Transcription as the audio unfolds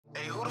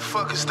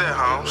fuck is that,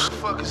 Holmes? Who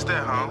the fuck is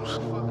that, Holmes?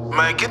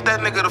 Man, get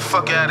that nigga the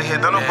fuck out of here.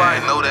 Don't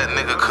nobody know that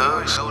nigga,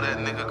 cuz. Know that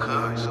nigga,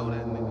 cuz.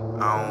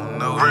 I don't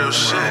know. Real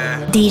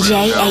shit.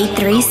 DJ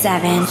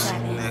 837.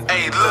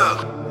 Hey,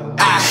 look.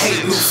 I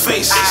hate new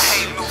faces. I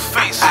hate new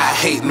faces. I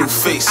hate new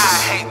faces. I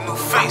hate new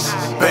faces.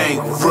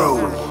 Bank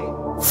road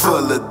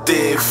full of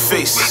dead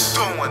faces.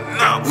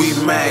 We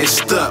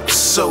masked up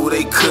so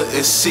they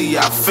couldn't see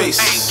our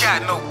faces.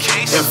 Ain't got no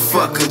case. And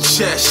fuck a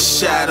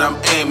chest shot, I'm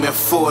aiming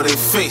for their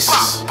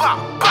faces.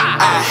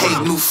 I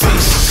hate new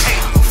faces.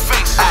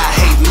 I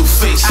hate new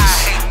faces.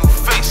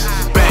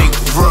 Bank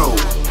road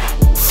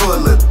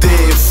full of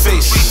dead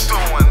faces.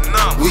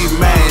 We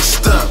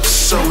masked up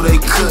so they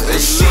couldn't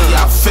see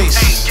our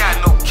faces.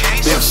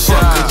 Then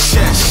fuck a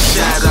chest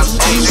shot, I'm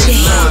aiming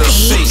for their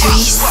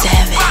faces.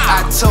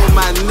 I told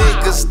my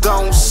niggas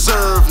don't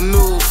serve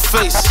new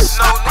faces.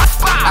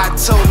 I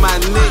told my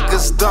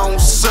niggas don't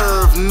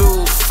serve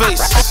new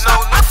faces.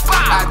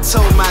 I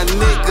told my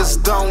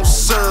niggas don't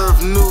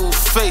serve new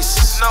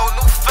faces.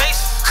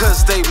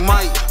 Cause they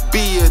might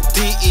be a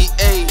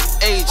DEA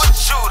agent.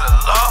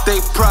 They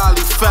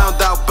probably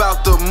found out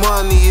about the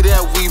money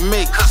that we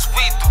make. Cause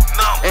we do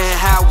numbers. And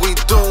how we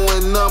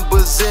doing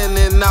numbers in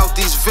and out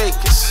these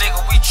vacants. Nigga,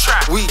 we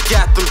trap. We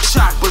got them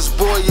choppers,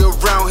 boy,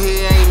 around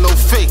here ain't no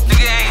fake.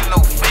 Nigga, ain't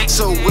no fake.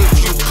 So if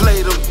you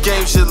play them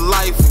games, your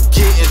life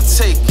getting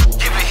taken.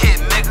 Give it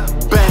hit, nigga.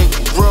 Bank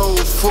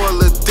road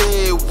full of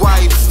dead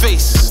white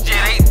faces.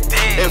 Yeah, they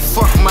dead. And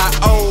fuck my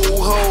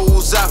old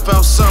hoes, I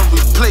found some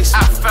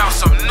replacement. I found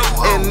some new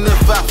hoes. And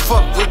if I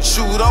fuck with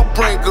you, don't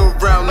bring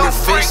around new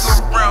faces.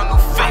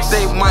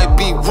 They might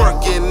be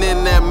working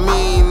in that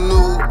mean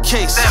new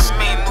case.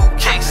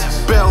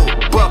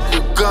 Belt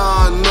buckle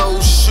gone, no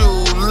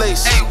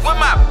shoelaces. Hey, where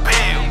my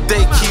belt?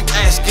 They keep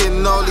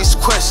asking all these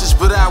questions,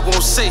 but I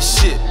won't say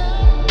shit.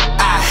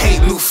 I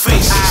hate new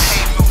faces. I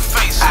hate new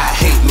faces. I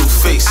hate new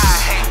faces. I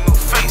hate new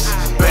faces.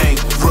 Bank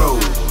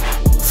road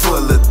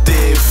full of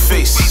dead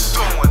faces.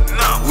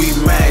 We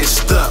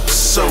masked up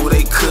so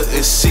they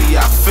couldn't see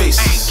our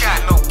faces.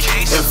 Ain't got no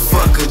case. And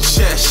fuck a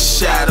chest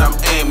shot, I'm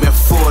aiming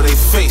for their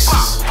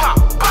faces.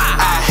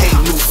 I hate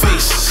new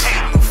faces.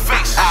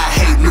 I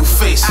hate new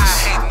faces.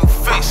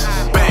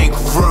 Bank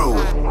road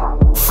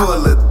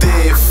full of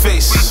dead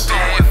faces.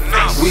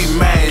 We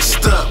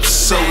masked up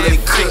so they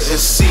couldn't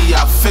see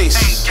our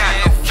faces.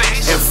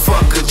 And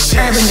fuck a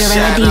chest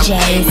shot,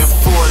 I'm aiming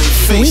for their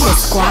faces. We the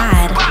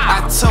squad.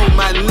 I told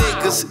my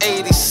niggas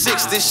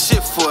 86, this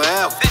shit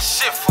forever.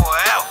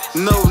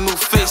 No new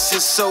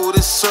faces, so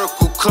this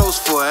circle close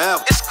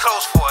forever. It's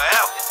close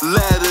forever.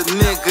 Let a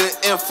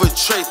nigga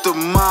infiltrate the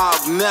mob,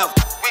 never.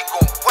 We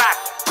gon' whack.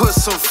 Put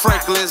some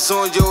Franklins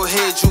on your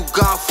head, you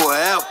gone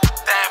forever.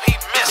 Damn, he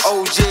missed.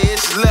 Oh yeah,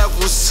 it's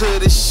levels to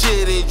the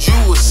shit, and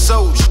you a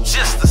soldier.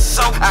 Just a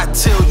soldier. I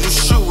tell you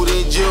shoot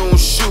and you don't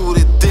shoot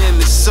it, then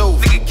it's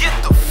over. Nigga,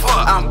 get the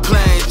fuck. I'm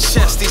playing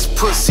chess, these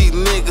pussy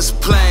niggas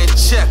playing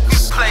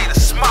checkers. We play the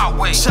smart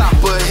way.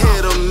 Chopper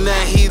hit him,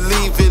 now he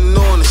leaving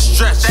on the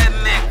stretch. That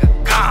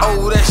nigga gone.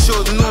 Oh, that's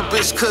your new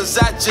bitch, cause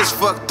I just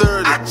fucked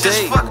her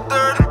today.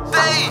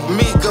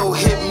 Migo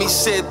hit me,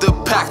 said the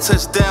pack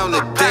touchdown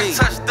today.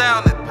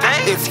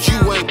 If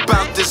you ain't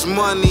bout this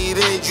money,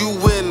 then you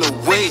in the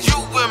way.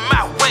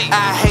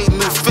 I hate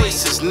new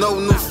faces, no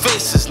new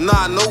faces,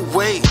 nah, no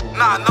way.